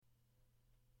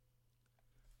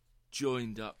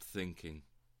Joined up thinking.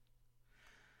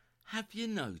 Have you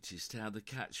noticed how the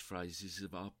catchphrases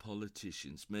of our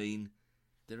politicians mean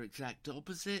their exact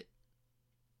opposite?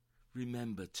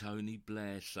 Remember Tony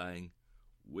Blair saying,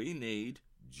 "We need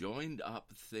joined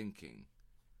up thinking."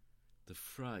 The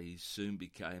phrase soon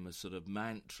became a sort of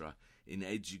mantra in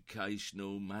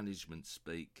educational management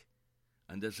speak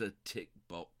and as a tick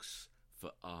box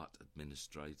for art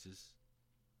administrators.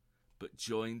 But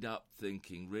joined up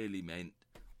thinking really meant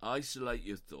isolate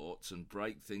your thoughts and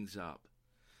break things up.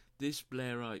 This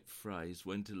Blairite phrase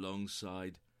went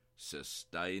alongside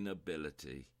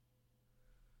sustainability,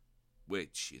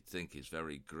 which you'd think is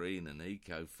very green and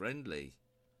eco-friendly,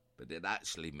 but it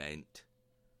actually meant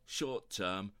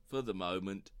short-term, for the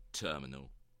moment,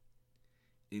 terminal.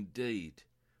 Indeed,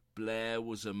 Blair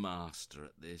was a master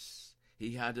at this.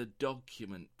 He had a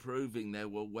document proving there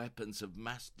were weapons of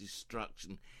mass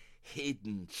destruction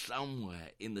hidden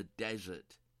somewhere in the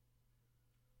desert.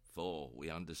 For we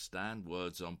understand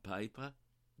words on paper,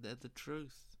 they're the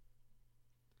truth.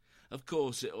 Of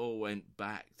course, it all went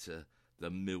back to the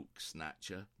milk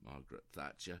snatcher, Margaret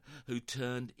Thatcher, who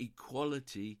turned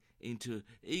equality into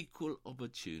equal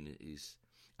opportunities,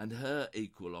 and her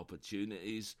equal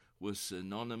opportunities were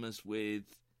synonymous with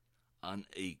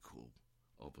unequal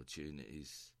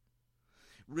opportunities.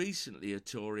 Recently, a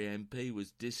Tory MP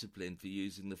was disciplined for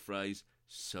using the phrase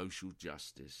social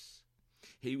justice.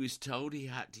 He was told he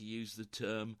had to use the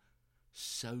term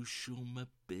social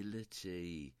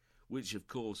mobility, which of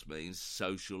course means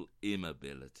social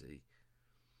immobility.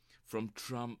 From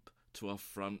Trump to our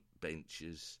front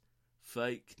benches,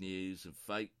 fake news and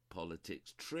fake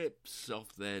politics trips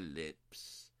off their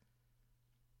lips.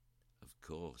 Of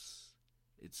course,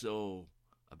 it's all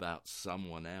about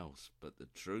someone else, but the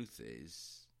truth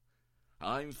is,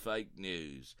 I'm fake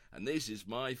news, and this is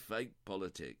my fake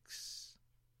politics.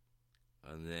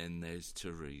 And then there's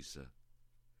Theresa.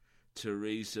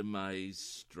 Theresa May's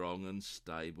strong and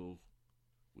stable,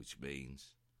 which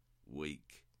means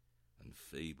weak and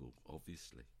feeble,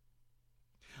 obviously.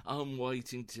 I'm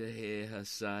waiting to hear her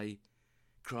say,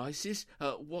 "Crisis?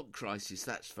 What crisis?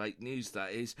 That's fake news,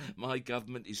 that is. My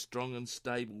government is strong and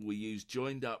stable. We use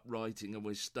joined-up writing and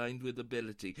we're stained with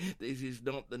ability. This is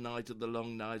not the night of the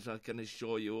long knives, I can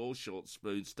assure you. All short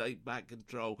spoons. Take back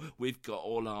control. We've got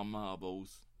all our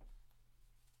marbles."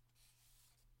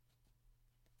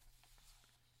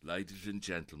 Ladies and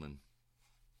gentlemen,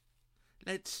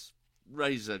 let's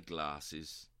raise our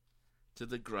glasses to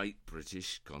the great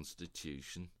British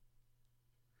Constitution.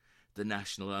 The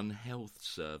National Unhealth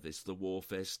Service, the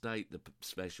Warfare State, the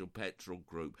Special Petrol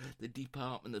Group, the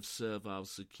Department of Servile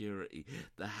Security,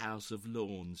 the House of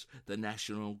Lords, the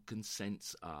National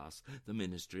Consents Arse, the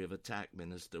Ministry of Attack,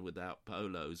 Minister without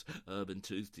polos, Urban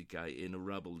Tooth Decay, Inner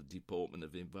Rubble, the Department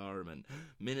of Environment,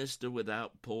 Minister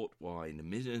without port wine,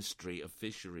 Ministry of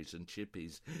Fisheries and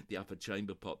Chippies, the Upper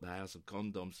Chamber Pot, the House of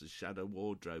Condoms, the Shadow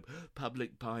Wardrobe,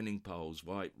 Public Pining Poles,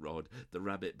 White Rod, the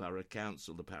Rabbit Borough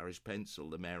Council, the Parish Pencil,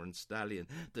 the Mayor and Stallion,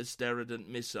 the Sterident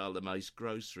Missile, the Mace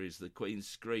Groceries, the Queen's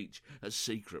Screech, a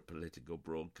secret political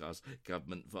broadcast,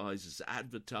 government visors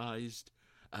advertised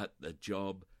at the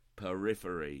job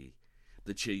periphery,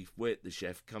 the Chief Whip, the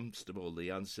Chef Constable, the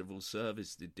Uncivil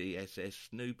Service, the DSS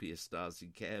Snoopy, a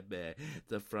Stasi Care Bear,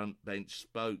 the Front Bench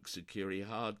Spoke, Security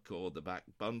Hardcore, the Back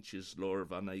Bunches, Law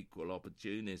of Unequal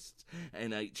Opportunists,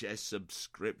 NHS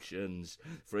Subscriptions,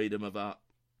 Freedom of Art,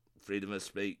 Freedom of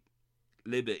Speech,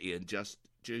 Liberty and Just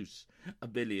Juice, a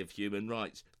Billy of Human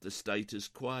Rights, the Status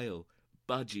Quail,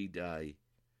 Budgie Day.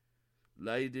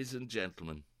 Ladies and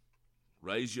gentlemen,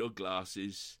 raise your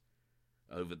glasses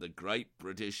over the great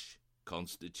British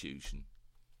Constitution.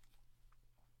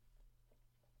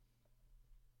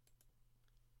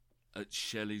 At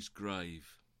Shelley's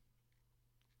grave.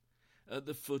 At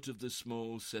the foot of the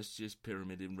small Cestius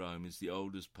Pyramid in Rome is the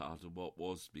oldest part of what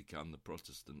was to become the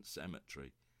Protestant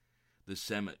cemetery, the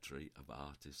cemetery of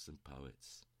artists and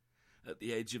poets. At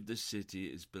the edge of the city,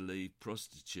 it is believed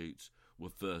prostitutes were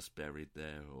first buried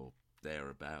there or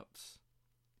thereabouts.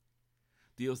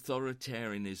 The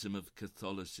authoritarianism of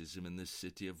Catholicism in the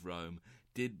city of Rome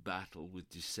did battle with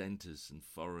dissenters and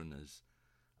foreigners,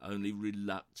 only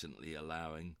reluctantly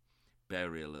allowing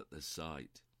burial at the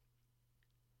site.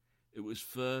 It was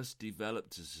first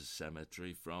developed as a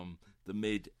cemetery from the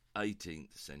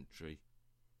mid-18th century.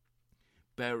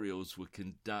 Burials were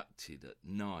conducted at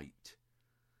night,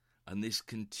 and this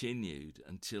continued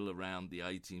until around the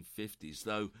 1850s,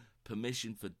 though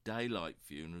permission for daylight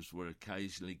funerals were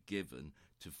occasionally given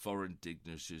to foreign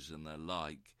dignitaries and the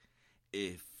like,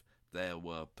 if there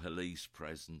were police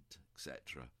present,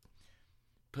 etc.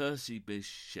 Percy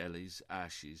Bysshe Shelley's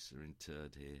ashes are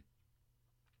interred here.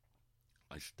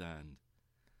 I stand,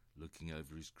 looking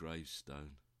over his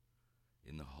gravestone,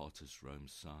 in the hottest Rome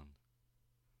sun.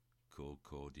 Cor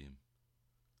cordium,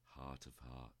 heart of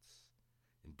hearts,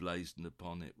 emblazoned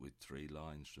upon it with 3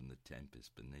 lines from the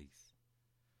tempest beneath.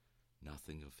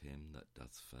 Nothing of him that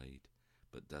doth fade,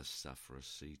 but does suffer a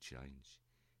sea change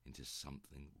into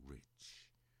something rich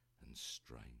and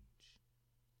strange.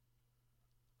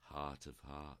 Heart of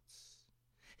hearts.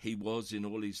 He was in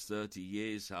all his 30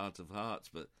 years heart of hearts,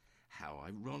 but how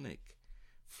ironic.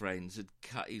 Friends had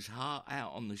cut his heart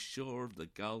out on the shore of the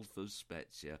Gulf of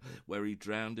Spezia, where he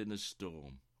drowned in a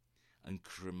storm, and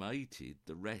cremated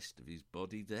the rest of his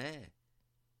body there.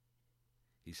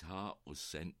 His heart was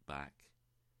sent back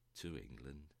to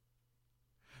England.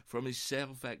 From his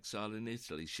self-exile in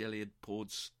Italy, Shelley had poured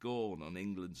scorn on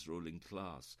England's ruling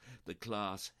class, the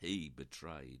class he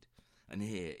betrayed. And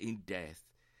here, in death,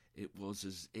 it was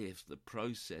as if the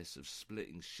process of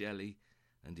splitting Shelley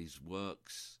and his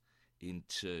works in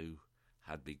two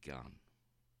had begun.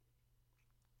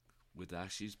 With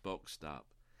ashes boxed up,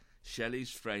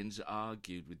 Shelley's friends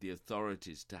argued with the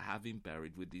authorities to have him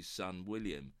buried with his son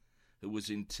William, who was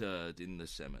interred in the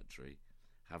cemetery,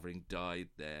 having died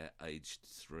there aged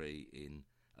 3 in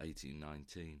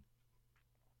 1819.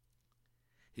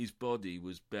 His body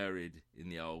was buried in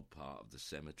the old part of the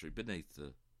cemetery beneath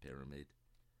the pyramid.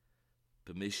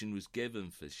 Permission was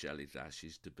given for Shelley's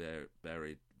ashes to be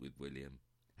buried with William.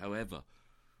 However,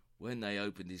 when they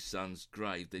opened his son's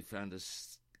grave, they found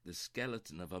the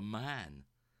skeleton of a man,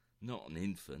 not an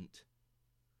infant.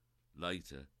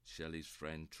 Later, Shelley's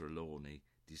friend Trelawney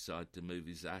decided to move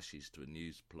his ashes to a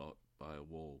news plot by a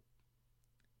wall.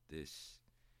 This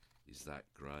is that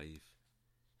grave.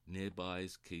 Nearby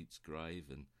is Keats' grave,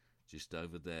 and just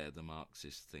over there the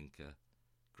Marxist thinker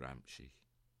Gramsci.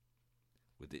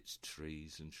 With its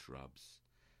trees and shrubs,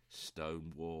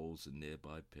 stone walls and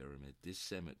nearby pyramid, this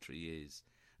cemetery is,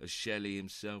 as Shelley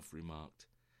himself remarked,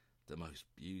 the most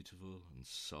beautiful and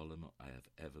solemn I have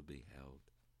ever beheld.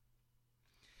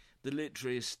 The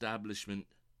literary establishment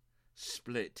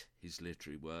split his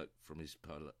literary work from his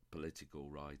political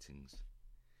writings.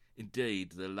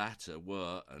 Indeed, the latter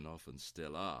were, and often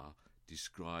still are,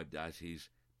 described as his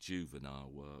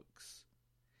juvenile works.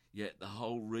 Yet the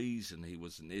whole reason he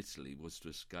was in Italy was to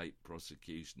escape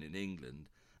prosecution in England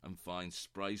and find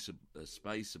space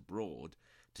abroad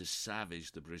to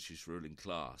savage the British ruling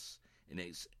class in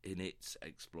its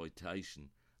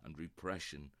exploitation and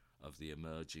repression of the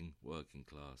emerging working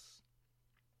class.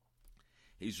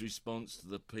 His response to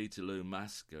the Peterloo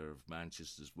massacre of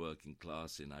Manchester's working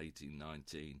class in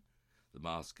 1819, the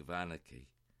Mask of Anarchy,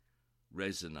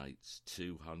 resonates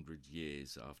 200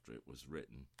 years after it was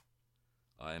written.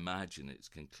 I imagine its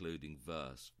concluding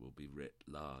verse will be writ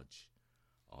large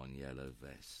on yellow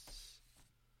vests.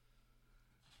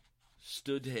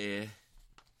 Stood here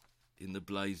in the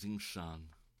blazing sun,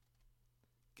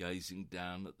 gazing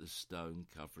down at the stone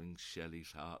covering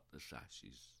Shelley's heartless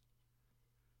ashes,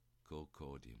 cor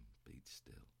cordium beat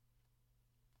still.